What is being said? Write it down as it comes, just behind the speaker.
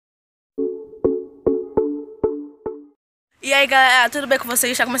E aí galera, tudo bem com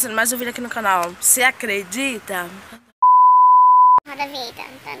vocês? Está começando mais um vídeo aqui no canal. Você acredita? Roda a vinheta.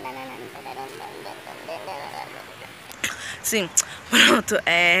 Sim, pronto,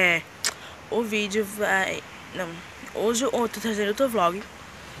 o vídeo vai... Não, hoje eu tô trazendo outro vlog,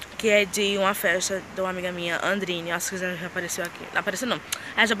 que é de uma festa de uma amiga minha, Andrine. Acho que já apareceu aqui. Não apareceu não.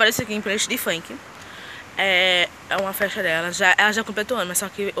 Ela já apareceu aqui em playlist de funk. É uma festa dela, ela já completou ano, mas só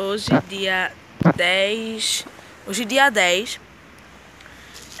que hoje, dia 10... Hoje, dia 10,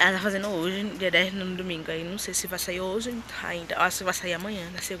 ela tá fazendo hoje, dia 10 no domingo. Aí não sei se vai sair hoje ainda, acho que vai sair amanhã,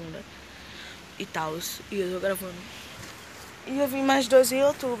 na segunda. E tal, e eu tô gravando. E eu vi mais 2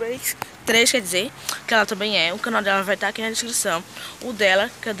 youtubers, 3 quer dizer, que ela também é. O canal dela vai estar aqui na descrição. O dela,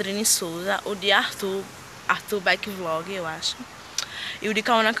 que é a Andrine Souza. O de Arthur Back Vlog, eu acho. E o de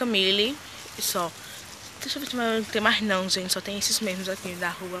Kauana Camilly, e só. Deixa eu ver se não tem mais não, gente. Só tem esses mesmos aqui da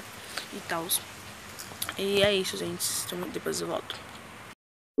rua e tal. E é isso, gente. Depois eu volto.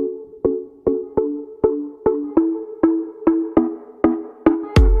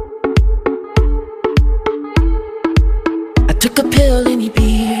 I took a pill in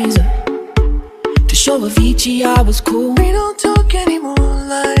Ibiza to show Avicii I was cool. We don't talk anymore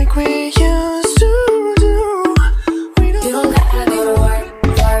like we used to do. We don't gotta go to work.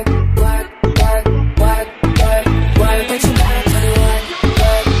 But you gotta go to work.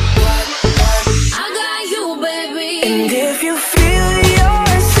 I got you, baby. And if you feel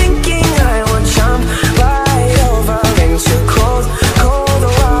you're sinking, I will jump right over into cold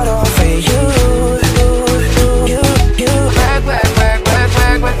water for you. Work.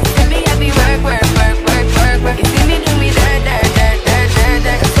 Let me have you work. You see me do me dirt.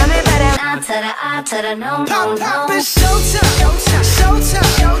 Tell me better. I to the no. Pop, it's showtime.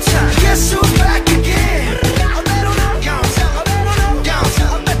 Guess who's back again?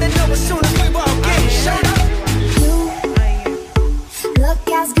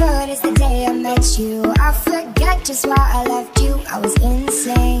 You. I forget just why I left you. I was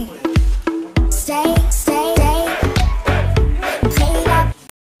insane. Stay. Play up.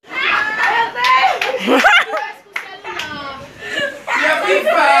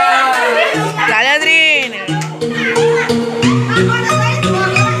 Dale, Andrine.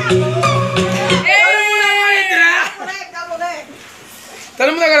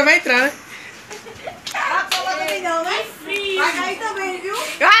 Todo mundo agora vai entrar, né? Vai cair também, viu?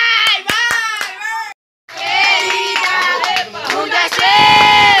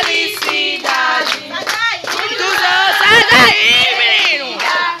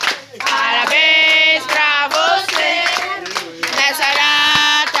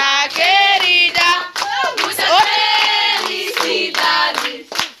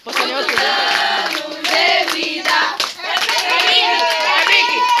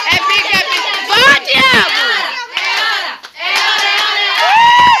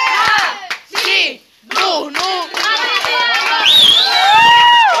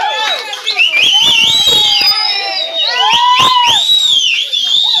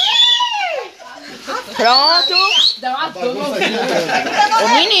 Pronto. O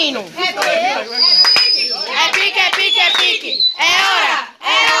menino. É pique. É hora.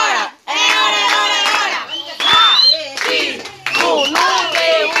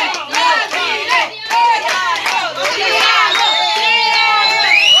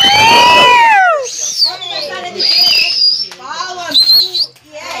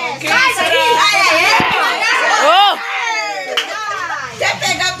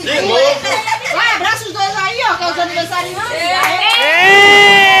 Vai, abraça os dois aí, ó, que é os aniversariantes.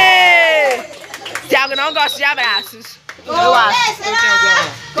 Thiago não gosta de abraços. Eu acho.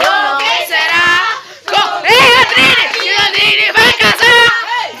 Com quem será? Ei, Andrine vai casar.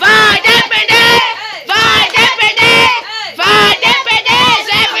 Vai depender.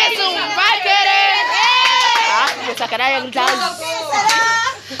 Jefferson vai querer. Ah, essa cara ia gritar.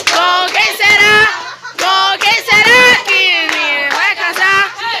 Com quem será que vai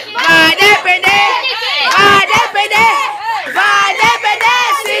casar? Vai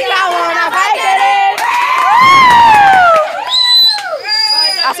depender se Kauana vai querer.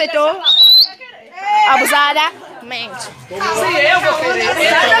 Aceitou? Abusadamente. Se eu vou querer.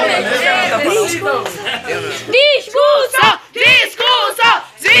 Discurso.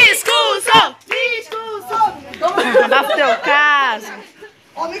 Abafa o teu caso.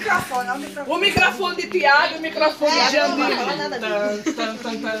 O microfone de Thiago e o microfone de Andrine.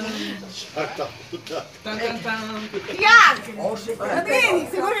 Thiago! Andrine,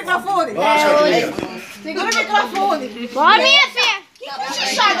 segura o microfone. Segura o microfone. Ó, minha filha.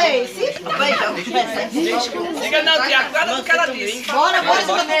 puxado é esse? Diga não, Tiago, nada do que ela disse. Bora.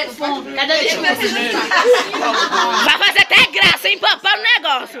 Cada dia que vai fazer até graça, hein, papai, o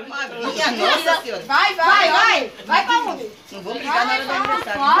negócio. Nossa senhora. Vai pra onde? Não vou brigar na hora do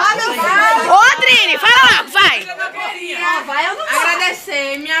aniversário. Ô, Andrine, fala logo, vai. Vai ou não vai?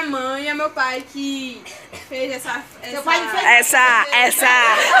 Agradecer minha mãe e meu pai que fez essa... Seu pai não fez?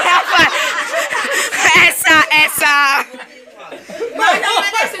 Mas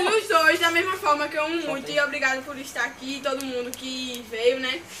agradecendo os dois da mesma forma que eu amo muito. E obrigado por estar aqui, todo mundo que veio,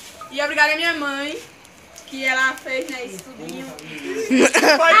 né? E obrigado a minha mãe, que ela fez, né, isso tudinho. E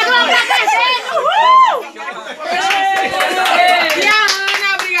a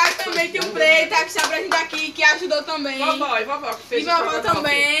Ana, obrigado também, tem o Preta, que está presente aqui, que ajudou também. Vovó que fez. E vovó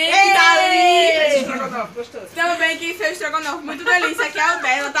também, que tá ali. Também que fez o estrogonofe, muito delícia, que é o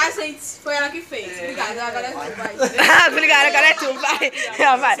dela, tá, gente? Foi ela que fez. Obrigada, agora é tu, vai. Obrigada, agora é tu, vai.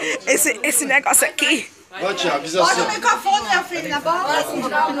 Vai. Esse negócio aqui. Vai, Tiago, diz assim. Bota o microfone, meu filho, na boca.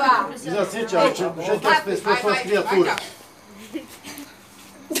 Diz assim, Tiago, do jeito que as pessoas são as criaturas.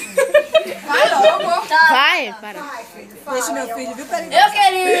 Vai logo. Vai, para. Deixa meu filho, viu, Pedro? Eu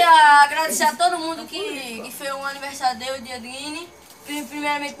queria agradecer a todo mundo que fez o aniversário dele, de Dinii.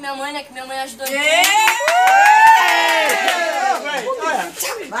 Primeiramente minha mãe, né? Que minha mãe ajudou em tudo.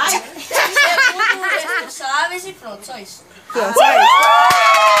 Vai. Segundo, responsáveis e pronto, só isso. Só isso.